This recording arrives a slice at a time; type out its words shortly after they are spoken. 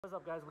What's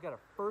up, guys? We got a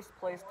first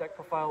place deck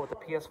profile with the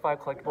PS5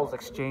 collectibles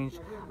exchange,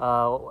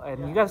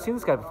 and you guys have seen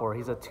this guy before.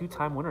 He's a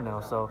two-time winner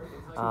now, so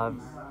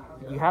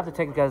you have to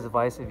take the guy's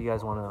advice if you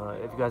guys want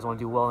to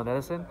do well in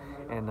Edison.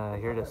 And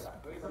here it is.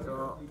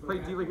 So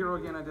played Diva Hero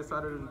again. I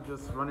decided to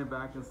just run it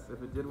back. Just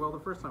if it did well the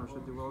first time, it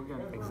should do well again.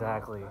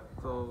 Exactly.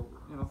 So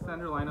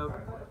standard lineup: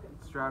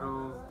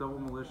 Stratos, double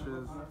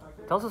malicious.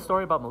 Tell us a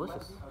story about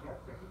malicious.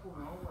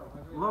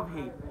 Love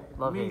hate.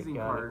 Love Amazing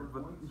hate, card.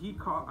 But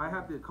I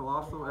had the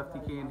Colossal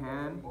FTK in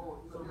hand,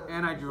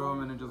 and I drew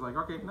him, and it's just like,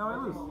 okay, now I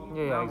lose.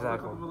 Yeah, now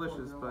exactly. It's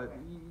malicious, but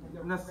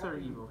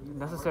necessary evil.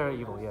 Necessary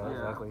evil, yeah,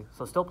 exactly.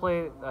 So still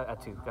play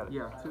at 2. Got it.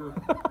 Yeah, 2.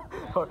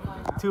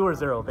 2 or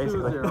 0,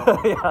 basically. 2 or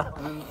 0. Yeah.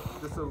 And then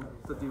just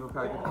the Diva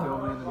package,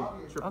 Gilman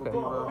and triple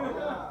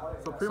Diva.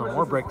 So pretty much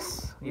more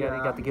bricks. Yeah,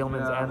 you got the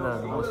Gilmans and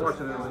the malicious.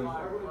 Unfortunately.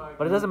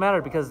 But it doesn't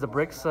matter because the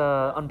bricks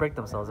unbreak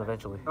themselves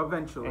eventually.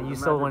 Eventually. And you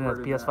still win at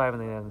PS5 in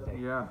the end of the day.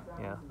 Yeah.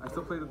 Yeah. I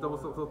still play the double.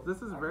 So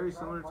this is very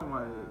similar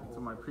to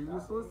my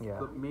previous list. Yeah.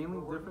 The main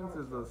difference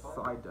is the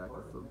side deck.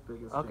 It's the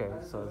biggest. Okay,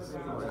 change. so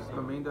it's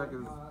The main deck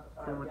is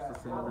pretty much the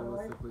same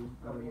realistically.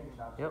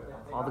 Yep.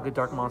 All the good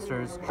dark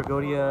monsters.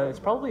 Tragodia. It's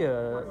probably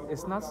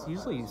it's not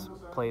usually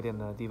played in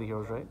Diva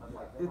Heroes, right?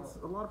 It's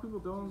a lot of people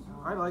don't.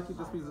 I like it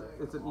just because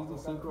it's an easy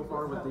synchro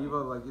power with Diva.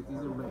 Like it's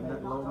easy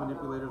low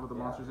manipulators with the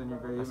monsters in your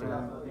grave.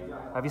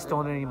 Have you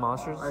stolen any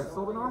monsters? I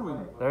sold an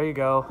Armwing. There you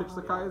go. Pitched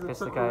the Kai's and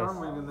took the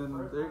Armwing, and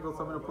then there you go.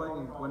 Someone to play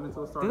and went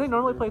into a star. Do they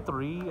normally play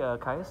 3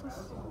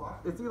 Kaiases?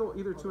 It's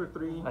either 2 or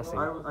 3. I see.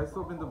 I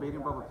still been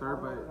debating about the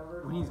third,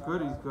 but when he's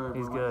good, he's good.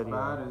 He's but good. When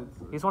he's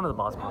bad, he's one of the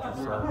boss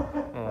monsters. So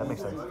yeah, that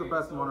makes sense. He's the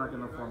best monarch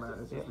in the format.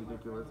 It's just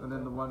ridiculous. And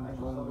then the one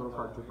lonely little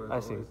card trooper. I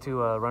see.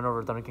 To run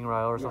over Thunder King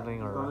Ryle or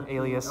something, or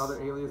Alias.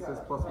 Other aliases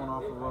plus 1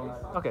 off of them.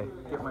 Okay.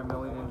 Get my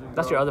million engine.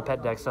 That's your other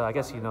pet deck, so I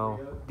guess you know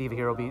Diva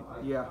Hero beat.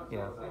 Yeah.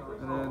 Yeah.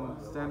 And then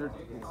standard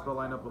spell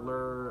lineup: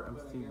 Allure,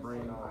 MC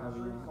Brain, Heavy,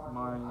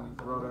 Mind,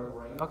 Rhoda.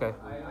 Okay.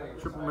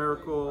 Triple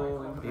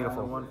Miracle.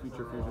 Beautiful. And 1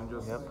 feature fusion.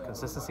 Just. Yep.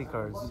 Consistency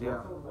cards.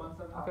 Yeah.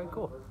 Okay.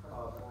 Cool.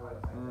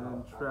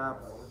 And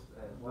traps.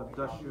 The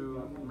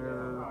Dushu,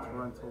 Mirror,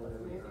 Torrential,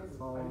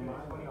 Solemn,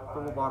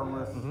 double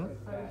Bottomless,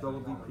 double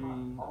DP,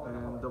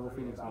 and double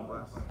Phoenix Wing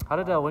Blast. How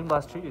did Wing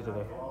Blast treat you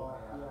today?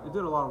 It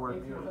did a lot of work.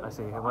 I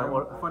see.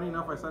 Funny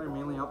enough, I started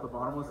mainly out the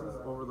Bottomlesses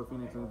over the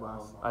Phoenix Wing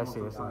Blast. I see.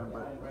 Time,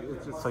 but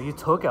it's just, so you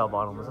took out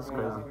Bottomless. That's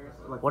crazy.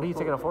 Like what are you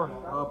taking it for?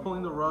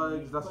 Pulling the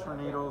rugs, dust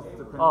tornadoes.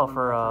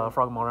 For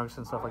Frog Monarchs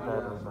and stuff like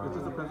that. Yeah, it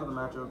just depends on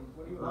the matchup.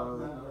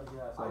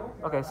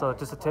 Okay, so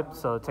just a tip.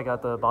 So take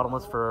out the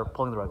Bottomless for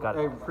pulling the rug. Got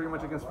it. Pretty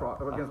much against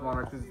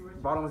Monarchs. Because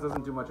Bottomless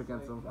doesn't do much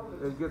against them.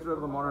 It gets rid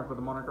of the Monarch, but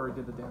the Monarch already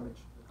did the damage.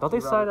 Don't they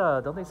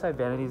side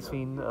Vanity's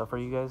Fiend for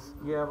you guys?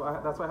 Yeah,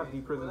 but that's why I have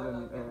Deep Prison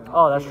and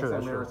oh, that's true.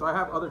 That's true. So I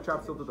have other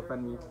traps still to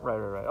defend me.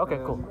 Right. Okay,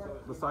 cool.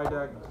 The side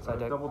deck,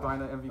 double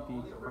Dyna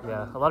MVP.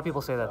 Yeah, a lot of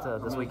people say that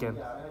this weekend.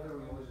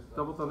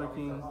 Double Thunder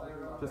King,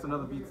 just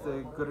another beat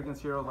stick, good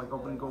against hero, like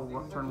open goal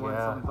turn 1,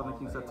 summon Thunder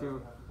King set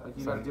 2. Like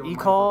you gotta deal with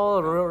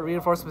E-Call,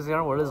 Reinforcements,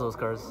 what is those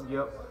cards?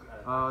 Yep.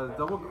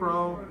 Double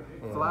Crow.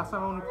 The last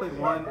time I only played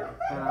 1,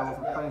 and I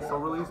was playing Soul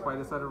Release, but I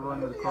decided to run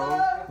the Crow.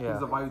 Yeah.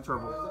 It's a Vayu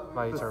Turbo.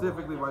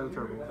 Specifically Vayu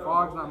Turbo.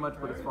 Fog's not much,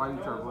 but it's Vayu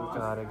Turbo. It's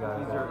just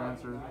easier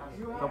answer.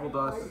 Double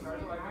Dust.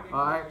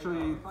 I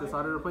actually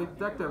decided to play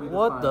Deck Devi this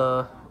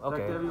time.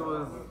 Deck Devi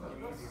was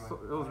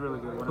really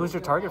good. Who's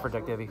your target for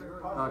Deck Devi?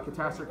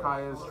 Catastor,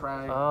 Kaya's,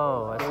 Trag,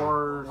 I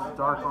Doors,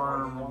 Dark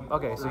Arm.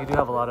 Okay, so you do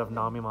have a lot of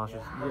Nami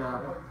monsters.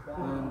 Yeah.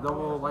 And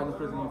double Lightning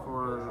Prison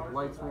for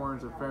Light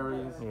Sworns and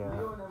Fairies. Yeah.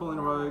 Pulling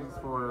Rugs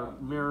for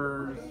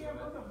Mirrors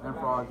and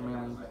Frogs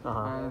mainly.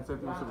 And same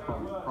thing with Super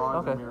Pump.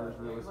 Frogs and Mirrors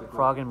realistically.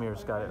 Frog and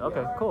Mirrors, got it.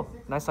 Okay, cool.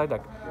 Nice side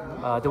deck.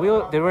 Did we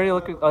already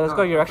look at, let's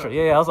go to your extra.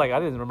 Yeah, I was like, I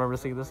didn't remember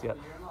seeing this yet.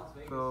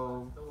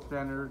 So,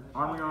 standard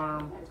Armory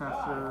Arm,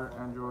 Taster,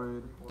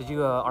 Android. Did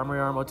you Armory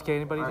Arm OTK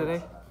anybody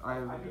today?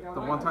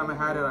 The one time I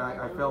had it,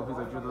 I failed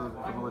because I drew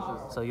the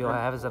malicious. So you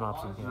have it as an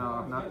option.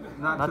 No,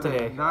 not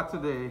today. Not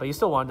today. But you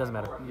still won, doesn't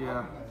matter.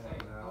 Yeah.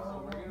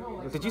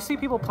 Did you see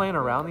people playing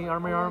around the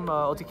Armory Arm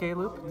OTK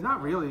loop?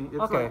 Not really.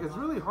 It's okay. It's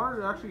really hard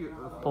to actually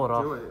pull it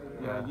off. Do it.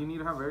 Yeah, you need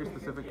to have very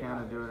specific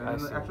can to do it.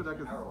 And the extra deck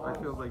I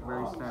feel like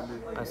very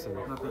standard. I see.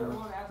 Nothing.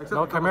 Except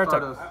no Chimera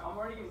Tech.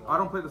 I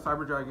don't play the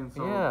Cyber Dragon,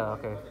 so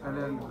okay. And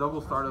then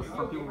double Stardust.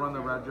 Some people run the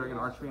Red Dragon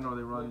Archfiend, or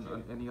they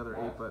run any other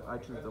 8, but I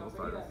choose double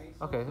Stardust.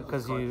 Okay,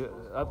 because you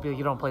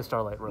don't play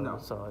Starlight Road, no.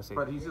 So I see.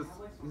 But he's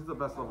the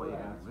best level 8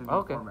 in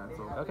the format,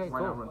 so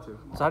why not run 2?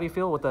 So how do you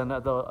feel with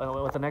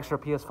an extra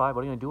PS5?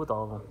 What are you gonna do with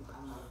all of them?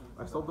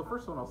 I sold the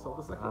first one. I'll sell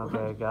the second one.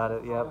 Okay, got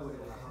it. Yep.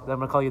 Then I'm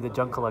gonna call you the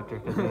junk collector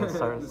because you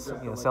start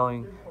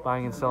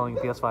buying and selling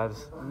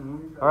PS5s.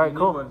 All right,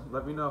 cool. One,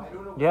 let me know.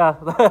 Yeah.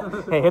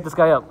 Hey, hit this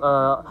guy up.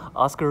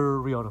 Oscar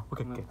Ruano.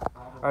 Okay.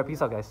 All right,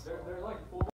 peace out, guys.